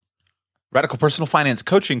Radical Personal Finance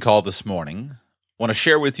coaching call this morning. I want to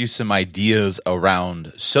share with you some ideas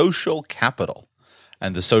around social capital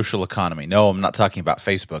and the social economy. No, I'm not talking about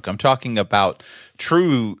Facebook. I'm talking about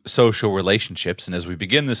true social relationships. And as we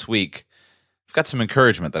begin this week, I've got some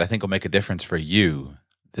encouragement that I think will make a difference for you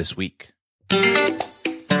this week.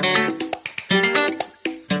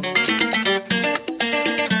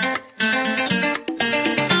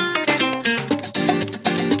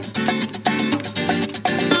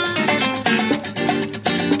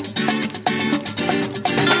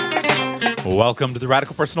 Welcome to the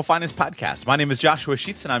Radical Personal Finance Podcast. My name is Joshua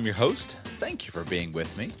Sheets, and I'm your host. Thank you for being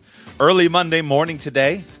with me. Early Monday morning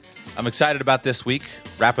today. I'm excited about this week,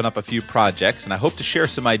 wrapping up a few projects, and I hope to share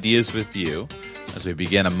some ideas with you as we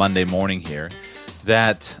begin a Monday morning here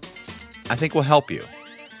that I think will help you.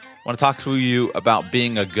 I want to talk to you about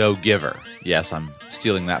being a go-giver. Yes, I'm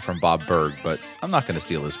stealing that from Bob Berg, but I'm not going to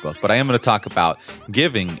steal his book. But I am going to talk about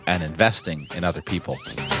giving and investing in other people.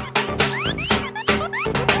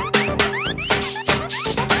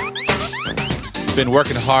 Been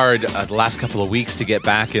working hard the last couple of weeks to get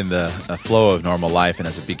back in the flow of normal life, and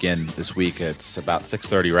as I begin this week, it's about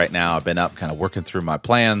 6:30 right now. I've been up kind of working through my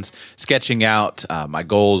plans, sketching out my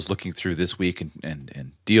goals, looking through this week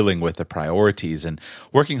and dealing with the priorities, and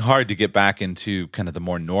working hard to get back into kind of the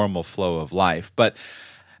more normal flow of life. But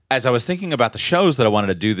as I was thinking about the shows that I wanted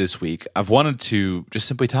to do this week, I've wanted to just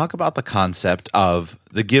simply talk about the concept of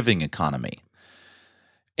the giving economy.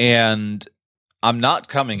 And I'm not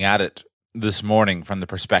coming at it this morning from the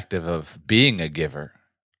perspective of being a giver.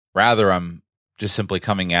 Rather, I'm just simply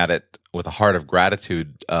coming at it with a heart of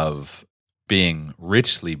gratitude of being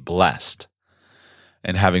richly blessed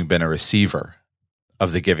and having been a receiver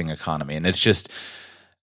of the giving economy. And it's just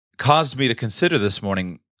caused me to consider this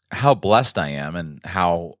morning how blessed I am and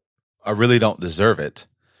how I really don't deserve it.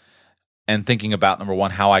 And thinking about, number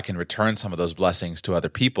one, how I can return some of those blessings to other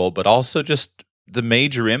people, but also just the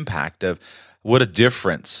major impact of what a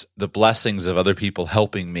difference the blessings of other people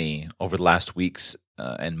helping me over the last weeks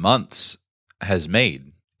and months has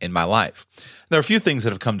made in my life. There are a few things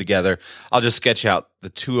that have come together. I'll just sketch out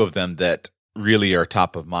the two of them that really are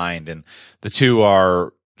top of mind. And the two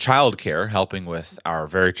are childcare, helping with our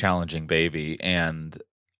very challenging baby, and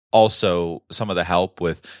also some of the help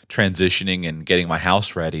with transitioning and getting my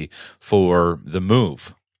house ready for the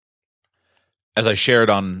move. As I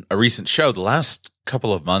shared on a recent show, the last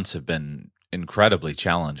couple of months have been incredibly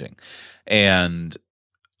challenging. And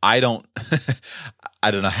I don't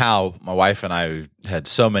know how my wife and I had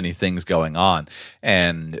so many things going on.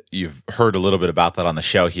 And you've heard a little bit about that on the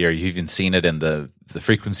show here. You've even seen it in the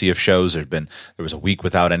frequency of shows. There was a week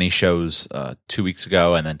without any shows 2 weeks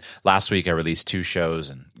ago. And then last week I released 2 shows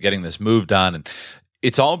and getting this move done. And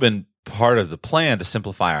it's all been part of the plan to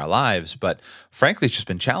simplify our lives, but frankly, it's just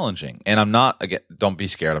been challenging. And I'm not, again, don't be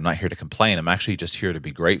scared. I'm not here to complain. I'm actually just here to be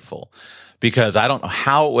grateful, because I don't know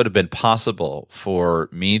how it would have been possible for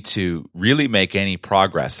me to really make any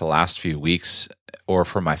progress the last few weeks, or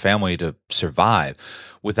for my family to survive,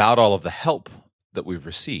 without all of the help that we've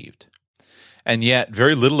received. And yet,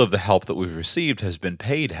 very little of the help that we've received has been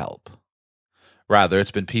paid help. Rather, it's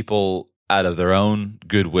been people out of their own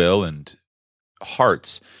goodwill and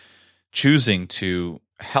hearts choosing to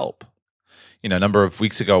help. A number of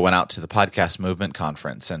weeks ago, I went out to the Podcast Movement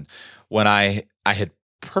Conference, and when I had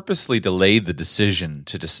purposely delayed the decision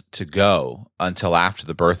to go until after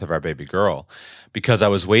the birth of our baby girl, because I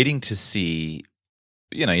was waiting to see.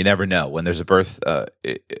 You never know when there's a birth.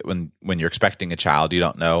 When you're expecting a child, you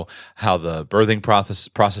don't know how the birthing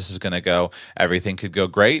process is going to go. Everything could go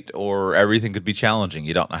great, or everything could be challenging.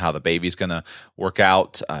 You don't know how the baby's going to work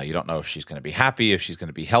out. You don't know if she's going to be happy, if she's going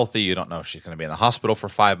to be healthy. You don't know if she's going to be in the hospital for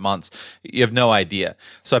 5 months. You have no idea.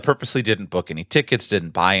 So I purposely didn't book any tickets, didn't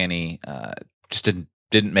buy any, just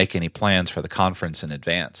didn't make any plans for the conference in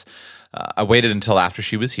advance. I waited until after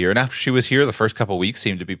she was here, and after she was here, the first couple of weeks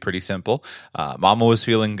seemed to be pretty simple. Mama was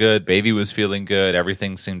feeling good, baby was feeling good,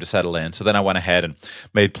 everything seemed to settle in. So then I went ahead and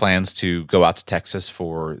made plans to go out to Texas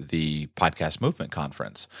for the Podcast Movement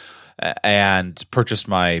Conference, and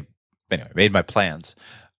made my plans.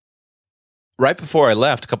 Right before I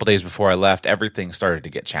left, a couple days before I left, everything started to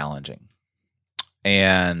get challenging.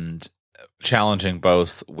 And challenging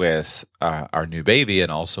both with our new baby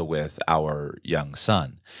and also with our young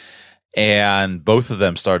son. And both of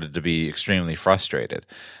them started to be extremely frustrated.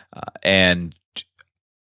 And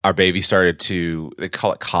our baby started to, they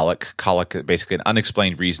call it colic. Colic, basically an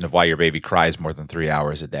unexplained reason of why your baby cries more than 3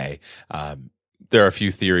 hours a day. There are a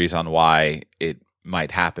few theories on why it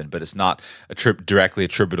might happen, but it's not directly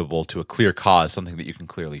attributable to a clear cause, something that you can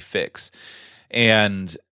clearly fix.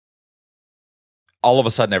 And all of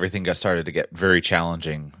a sudden everything got started to get very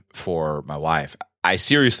challenging for my wife. I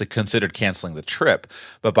seriously considered canceling the trip,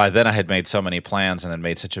 but by then I had made so many plans and had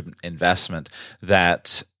made such an investment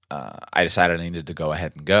that I decided I needed to go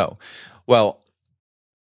ahead and go. Well,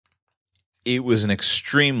 it was an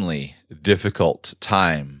extremely difficult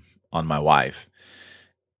time on my wife.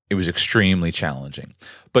 It was extremely challenging,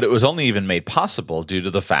 but it was only even made possible due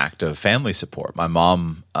to the fact of family support. My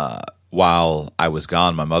mom, while I was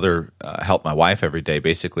gone, my mother helped my wife every day,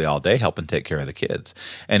 basically all day, helping take care of the kids.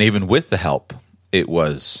 And even with the help, it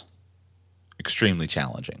was extremely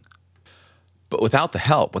challenging. But without the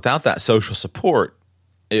help, without that social support,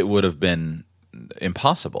 it would have been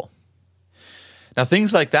impossible. Now,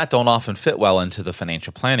 things like that don't often fit well into the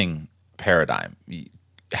financial planning paradigm.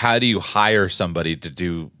 How do you hire somebody to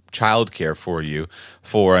do childcare for you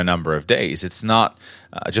for a number of days? It's not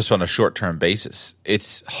just on a short-term basis.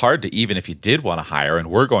 It's hard to, even if you did want to hire, and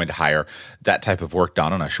we're going to hire that type of work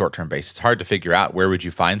done on a short-term basis, it's hard to figure out where would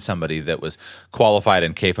you find somebody that was qualified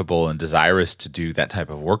and capable and desirous to do that type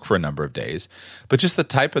of work for a number of days. But just the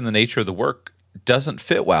type and the nature of the work doesn't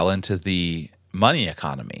fit well into the money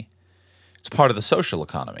economy. It's part of the social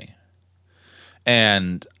economy.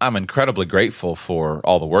 And I'm incredibly grateful for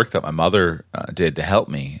all the work that my mother did to help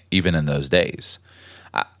me, even in those days.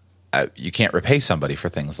 You can't repay somebody for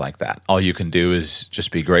things like that. All you can do is just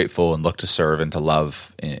be grateful and look to serve and to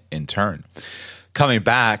love in turn. Coming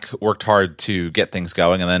back, worked hard to get things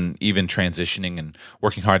going, and then even transitioning and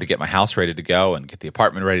working hard to get my house ready to go and get the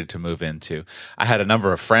apartment ready to move into. I had a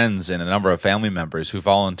number of friends and a number of family members who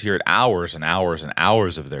volunteered hours and hours and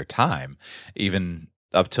hours of their time, even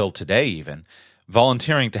up till today even,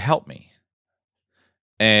 volunteering to help me.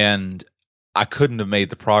 And I couldn't have made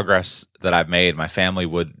the progress that I've made. My family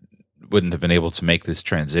wouldn't have been able to make this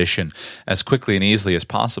transition as quickly and easily as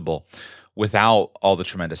possible without all the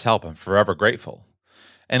tremendous help. I'm forever grateful.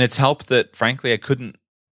 And it's help that, frankly, I couldn't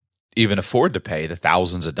even afford to pay the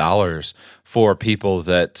thousands of dollars for people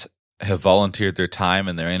that have volunteered their time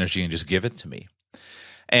and their energy and just give it to me.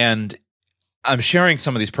 And I'm sharing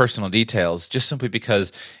some of these personal details just simply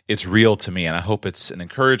because it's real to me, and I hope it's an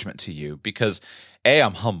encouragement to you because, A,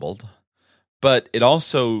 I'm humbled, but it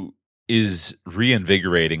also is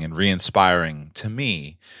reinvigorating and re-inspiring to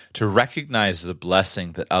me to recognize the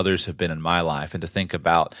blessing that others have been in my life and to think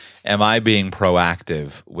about, am I being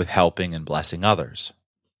proactive with helping and blessing others?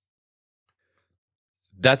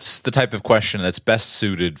 That's the type of question that's best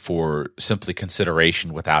suited for simply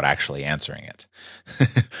consideration without actually answering it.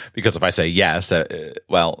 Because if I say yes,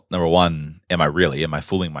 well, number one, am I really? Am I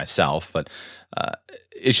fooling myself? But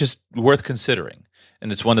it's just worth considering.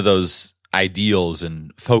 And it's one of those ideals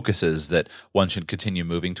and focuses that one should continue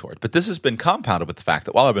moving toward. But this has been compounded with the fact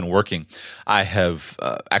that while I've been working, I have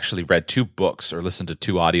actually read 2 books or listened to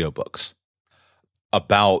 2 audiobooks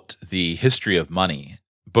about the history of money.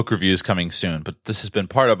 Book reviews coming soon, but this has been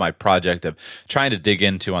part of my project of trying to dig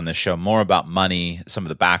into on this show more about money, some of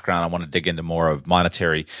the background. I want to dig into more of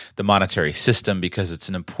the monetary system, because it's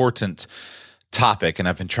an important topic, and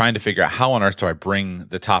I've been trying to figure out how on earth do I bring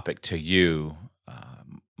the topic to you,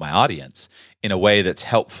 my audience, in a way that's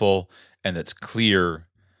helpful and that's clear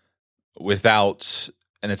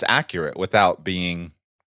and it's accurate without being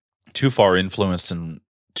too far influenced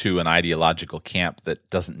into an ideological camp that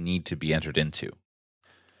doesn't need to be entered into.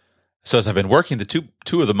 So as I've been working, the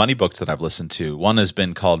two of the money books that I've listened to, one is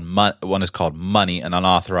called Money, an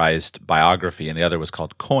unauthorized biography, and the other was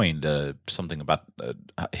called Coined, something about a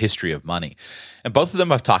history of money. And both of them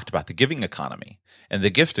have talked about the giving economy and the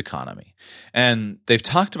gift economy. And they've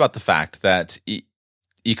talked about the fact that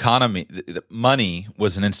money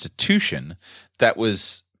was an institution that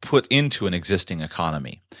was put into an existing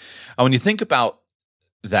economy. And when you think about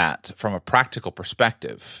that from a practical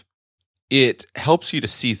perspective, it helps you to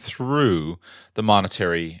see through the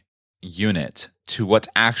monetary unit to what's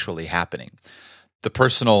actually happening. The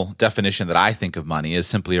personal definition that I think of money is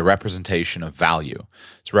simply a representation of value.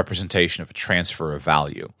 It's a representation of a transfer of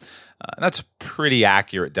value. That's a pretty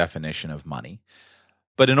accurate definition of money.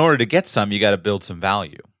 But in order to get some, you got to build some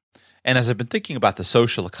value. And as I've been thinking about the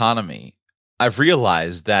social economy, I've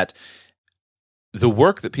realized that the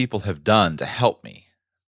work that people have done to help me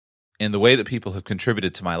and the way that people have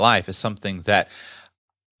contributed to my life is something that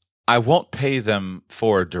I won't pay them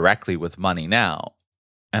for directly with money now,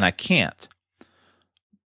 and I can't.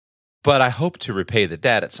 But I hope to repay the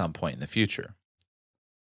debt at some point in the future.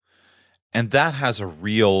 And that has a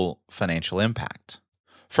real financial impact.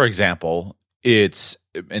 For example, it's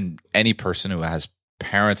in any person who has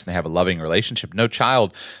parents and they have a loving relationship,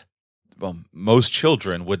 most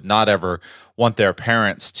children would not ever want their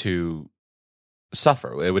parents to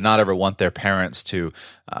suffer. They would not ever want their parents to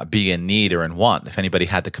be in need or in want. If anybody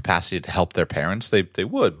had the capacity to help their parents, they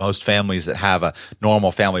would. Most families that have a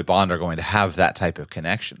normal family bond are going to have that type of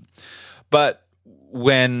connection. But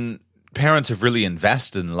when parents have really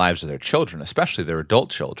invested in the lives of their children, especially their adult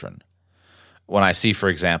children, when I see, for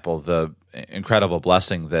example, the incredible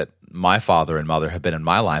blessing that my father and mother have been in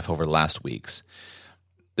my life over the last weeks,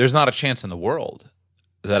 there's not a chance in the world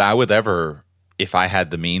that I would ever, if I had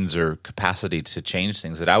the means or capacity to change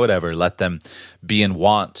things, that I would ever let them be in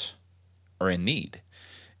want or in need.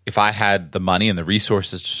 If I had the money and the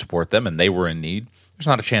resources to support them and they were in need, there's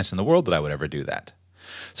not a chance in the world that I would ever do that.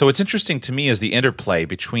 So what's interesting to me is the interplay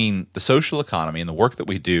between the social economy and the work that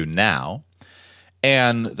we do now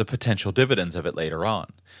and the potential dividends of it later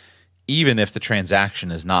on, even if the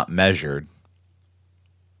transaction is not measured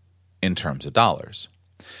in terms of dollars.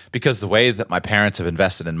 Because the way that my parents have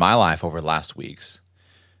invested in my life over the last weeks,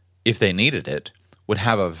 if they needed it, would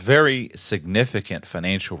have a very significant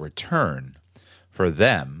financial return for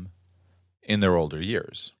them in their older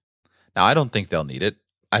years. Now, I don't think they'll need it.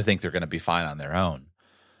 I think they're going to be fine on their own.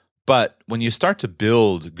 But when you start to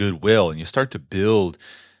build goodwill and you start to build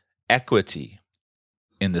equity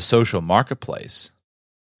in the social marketplace,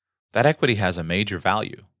 that equity has a major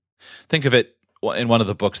value. Think of it, in one of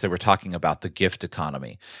the books they were talking about the gift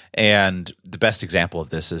economy. And the best example of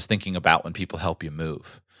this is thinking about when people help you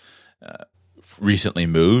move. Recently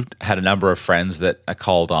moved, had a number of friends that I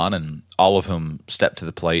called on, and all of whom stepped to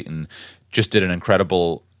the plate and just did an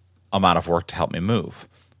incredible amount of work to help me move.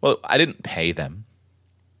 Well, I didn't pay them.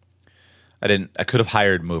 I could have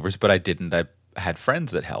hired movers, but I didn't. I had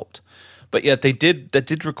friends that helped. But yet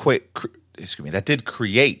that did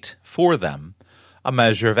create for them a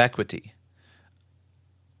measure of equity,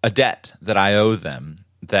 a debt that I owe them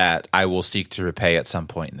that I will seek to repay at some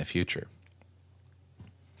point in the future.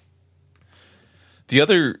 The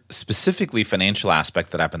other specifically financial aspect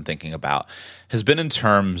that I've been thinking about has been in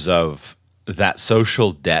terms of that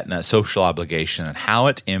social debt and that social obligation and how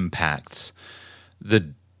it impacts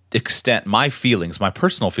the extent, my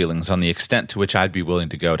personal feelings on the extent to which I'd be willing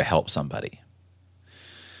to go to help somebody.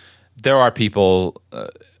 There are people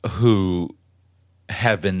who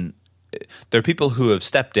have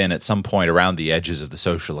stepped in at some point around the edges of the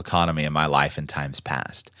social economy in my life in times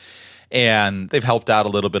past. And they've helped out a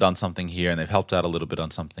little bit on something here and they've helped out a little bit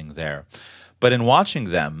on something there. But in watching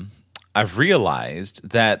them, I've realized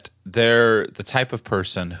that they're the type of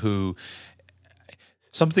person who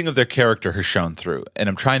something of their character has shown through. And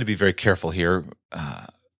I'm trying to be very careful here,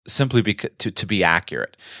 simply to be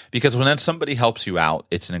accurate. Because when somebody helps you out,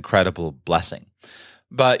 it's an incredible blessing.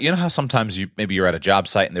 But you know how sometimes you're at a job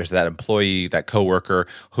site and there's that employee, that coworker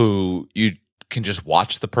who you can just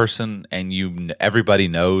watch the person and everybody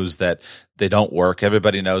knows that they don't work.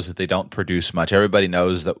 Everybody knows that they don't produce much. Everybody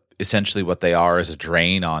knows that essentially what they are is a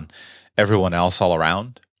drain on everyone else all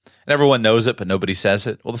around. And everyone knows it, but nobody says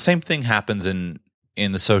it. Well, the same thing happens in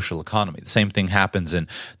the social economy. The same thing happens in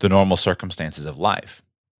the normal circumstances of life.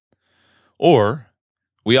 Or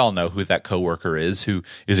we all know who that coworker is who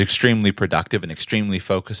is extremely productive and extremely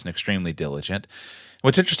focused and extremely diligent.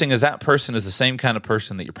 What's interesting is that person is the same kind of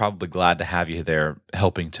person that you're probably glad to have you there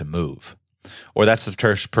helping to move. Or that's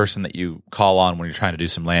the person that you call on when you're trying to do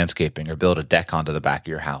some landscaping or build a deck onto the back of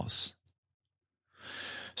your house.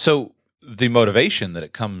 So the motivation that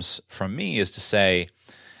it comes from me is to say,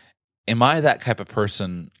 am I that type of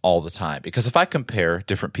person all the time? Because if I compare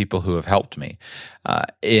different people who have helped me,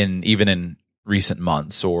 even in recent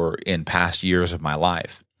months or in past years of my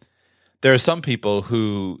life, there are some people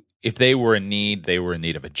who, if they were in need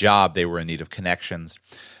of a job, they were in need of connections,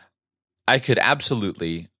 I could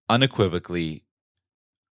absolutely, unequivocally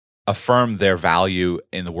affirm their value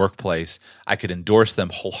in the workplace. I could endorse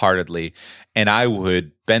them wholeheartedly, and I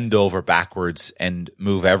would bend over backwards and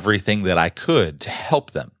move everything that I could to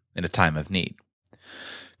help them in a time of need.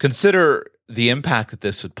 Consider the impact that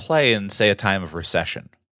this would play in, say, a time of recession,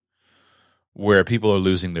 where people are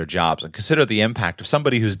losing their jobs, and consider the impact of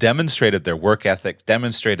somebody who's demonstrated their work ethic,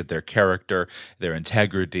 demonstrated their character, their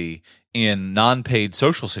integrity in non-paid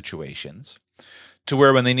social situations, to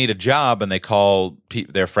where when they need a job and they call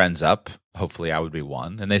their friends up, hopefully I would be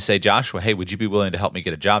one, and they say, Joshua, hey, would you be willing to help me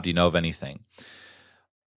get a job? Do you know of anything?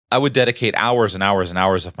 I would dedicate hours and hours and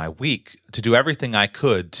hours of my week to do everything I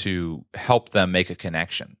could to help them make a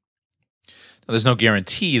connection. Now, there's no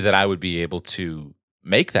guarantee that I would be able to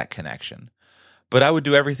make that connection, but I would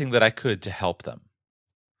do everything that I could to help them.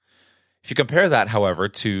 If you compare that, however,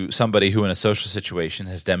 to somebody who in a social situation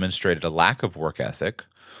has demonstrated a lack of work ethic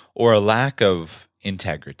or a lack of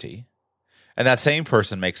integrity, and that same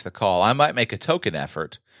person makes the call, I might make a token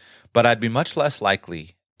effort, but I'd be much less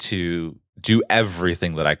likely to do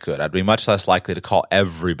everything that I could. I'd be much less likely to call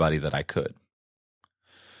everybody that I could.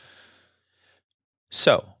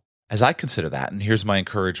 So, as I consider that, and here's my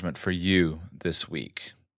encouragement for you this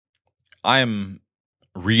week, I am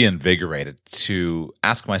reinvigorated to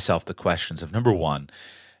ask myself the questions of, number one,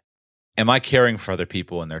 am I caring for other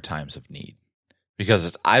people in their times of need?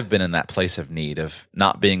 Because I've been in that place of need of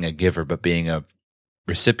not being a giver, but being a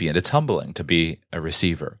recipient. It's humbling to be a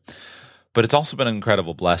receiver, but it's also been an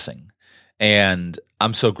incredible blessing. And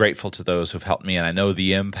I'm so grateful to those who've helped me, and I know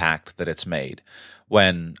the impact that it's made.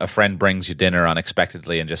 When a friend brings you dinner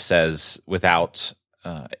unexpectedly and just says, without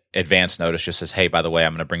advance notice, just says, hey, by the way,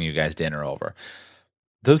 I'm going to bring you guys dinner over.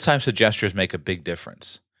 Those types of gestures make a big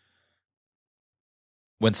difference.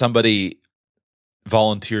 When somebody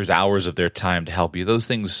volunteers hours of their time to help you, those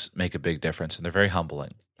things make a big difference, and they're very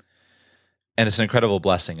humbling. And it's an incredible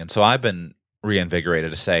blessing. And so I've been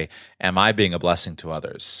reinvigorated to say, am I being a blessing to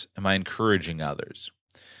others? Am I encouraging others?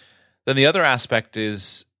 Then the other aspect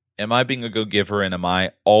is, am I being a go-giver, and am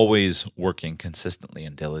I always working consistently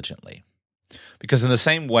and diligently? Because in the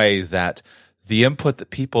same way that the input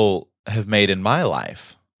that people have made in my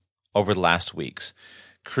life over the last weeks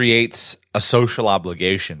creates a social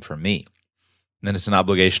obligation for me, and then it's an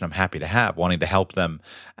obligation I'm happy to have, wanting to help them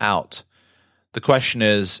out. The question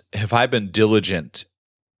is, have I been diligent?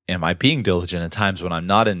 Am I being diligent at times when I'm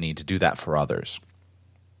not in need to do that for others?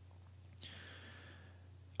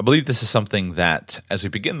 I believe this is something that, as we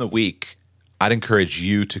begin the week, I'd encourage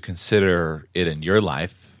you to consider it in your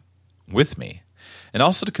life with me, and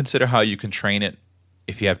also to consider how you can train it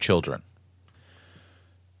if you have children.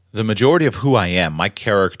 The majority of who I am, my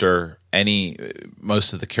character,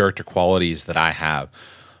 most of the character qualities that I have,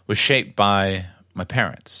 was shaped by my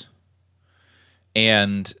parents.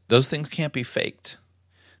 And those things can't be faked.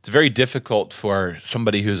 It's very difficult for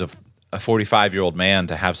somebody who's a 45-year-old man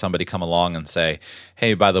to have somebody come along and say,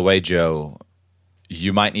 hey, by the way, Joe,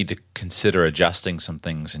 you might need to consider adjusting some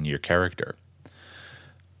things in your character.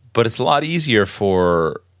 But it's a lot easier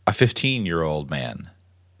for a 15-year-old man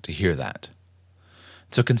to hear that.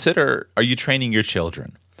 So consider, are you training your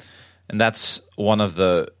children? And that's one of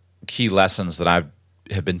the key lessons that I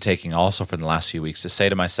have been taking also for the last few weeks, to say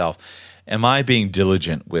to myself, am I being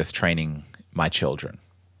diligent with training my children?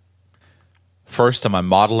 First, am I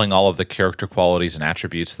modeling all of the character qualities and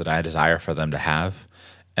attributes that I desire for them to have?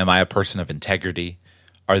 Am I a person of integrity?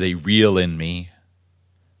 Are they real in me?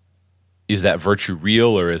 Is that virtue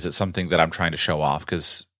real, or is it something that I'm trying to show off?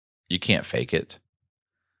 Because you can't fake it.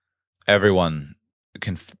 Everyone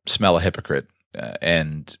can smell a hypocrite,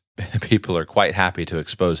 and people are quite happy to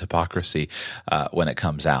expose hypocrisy when it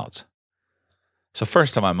comes out. So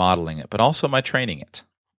first, am I modeling it, but also am I training it?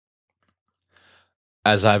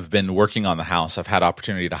 As I've been working on the house, I've had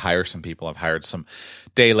opportunity to hire some people. I've hired some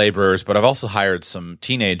day laborers, but I've also hired some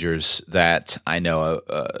teenagers that I know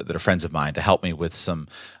that are friends of mine to help me with some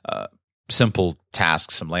simple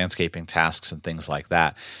tasks, some landscaping tasks and things like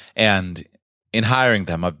that. And in hiring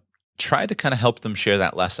them, I've tried to kind of help them share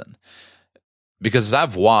that lesson. Because as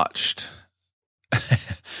I've watched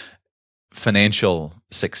financial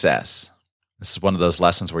success, this is one of those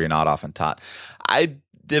lessons where you're not often taught. I've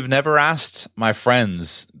never asked my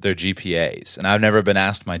friends their GPAs, and I've never been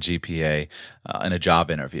asked my GPA in a job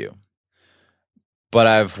interview. But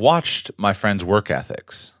I've watched my friends' work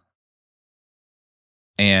ethics,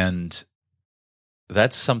 and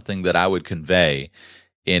that's something that I would convey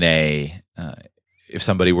in if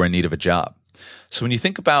somebody were in need of a job. So when you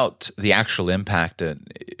think about the actual impact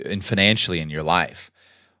in financially in your life,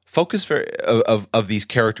 focus of these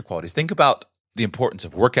character qualities. Think about the importance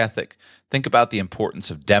of work ethic. Think about the importance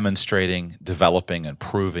of demonstrating, developing, and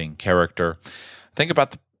proving character. Think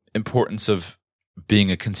about the importance of being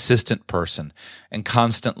a consistent person and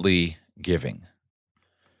constantly giving.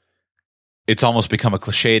 It's almost become a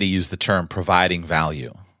cliche to use the term providing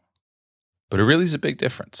value, but it really is a big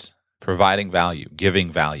difference. Providing value, giving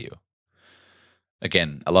value.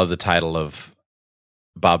 Again, I love the title of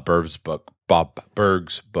Bob Burg's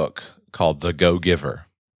book called The Go-Giver.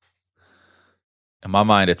 In my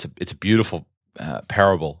mind, it's a beautiful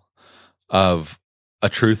parable of a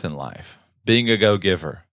truth in life. Being a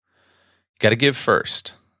go-giver, you got to give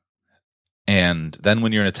first, and then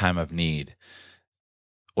when you're in a time of need,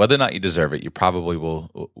 whether or not you deserve it, you probably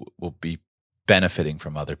will be benefiting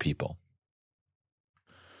from other people.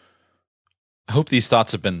 I hope these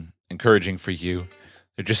thoughts have been encouraging for you.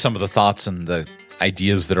 They're just some of the thoughts and the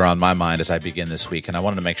ideas that are on my mind as I begin this week, and I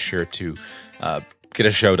wanted to make sure to get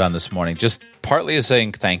a show done this morning, just partly as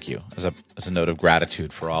saying thank you, as a note of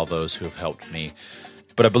gratitude for all those who have helped me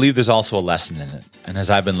But I believe there's also a lesson in it. And as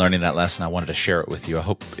I've been learning that lesson, I wanted to share it with you. I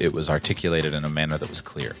hope it was articulated in a manner that was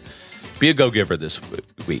clear. Be a go-giver this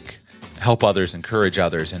week. Help others, encourage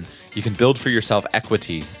others, and you can build for yourself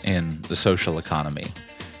equity in the social economy.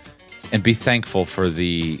 And be thankful for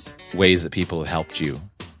the ways that people have helped you.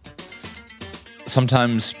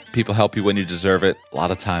 Sometimes people help you when you deserve it. A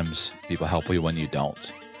lot of times people help you when you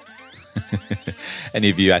don't. Any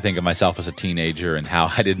of you, I think of myself as a teenager and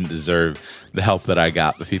how I didn't deserve the help that I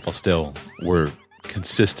got, but people still were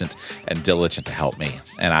consistent and diligent to help me.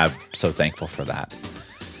 And I'm so thankful for that.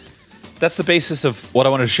 That's the basis of what I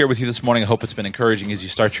wanted to share with you this morning. I hope it's been encouraging as you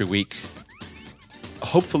start your week.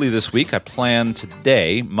 Hopefully this week, I plan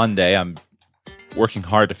today, Monday, I'm working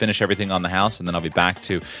hard to finish everything on the house, and then I'll be back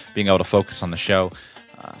to being able to focus on the show.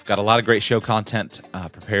 I've got a lot of great show content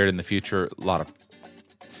prepared in the future, a lot of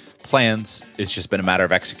plans. It's just been a matter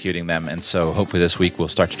of executing them, and so hopefully this week we'll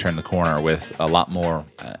start to turn the corner with a lot more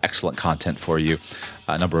excellent content for you,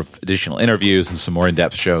 a number of additional interviews and some more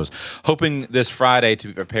in-depth shows. Hoping this Friday to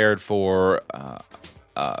be prepared for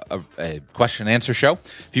a question and answer show.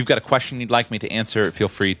 If you've got a question you'd like me to answer, feel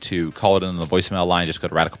free to call it in on the voicemail line. Just go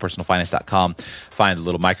to radicalpersonalfinance.com, find the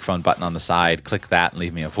little microphone button on the side, click that, and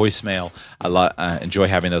leave me a voicemail. I enjoy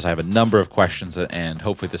having those. I have a number of questions, and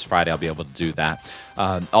hopefully this Friday I'll be able to do that.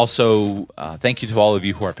 Also, thank you to all of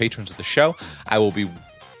you who are patrons of the show. I will be,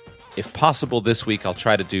 if possible, this week, I'll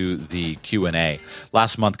try to do the Q&A.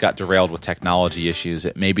 Last month got derailed with technology issues.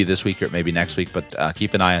 It may be this week or it may be next week, but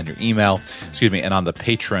keep an eye on your email, and on the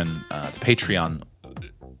Patreon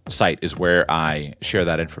site is where I share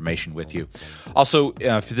that information with you. Also,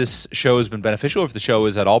 if this show has been beneficial, if the show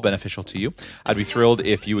is at all beneficial to you, I'd be thrilled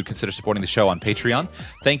if you would consider supporting the show on Patreon.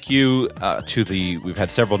 Thank you we've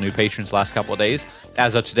had several new patrons the last couple of days.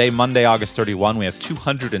 As of today, Monday, August 31, we have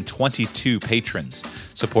 222 patrons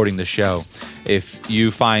supporting the show. If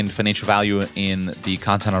you find financial value in the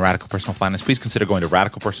content on Radical Personal Finance, please consider going to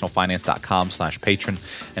radicalpersonalfinance.com/patron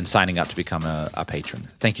and signing up to become a patron.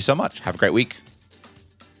 Thank you so much. Have a great week.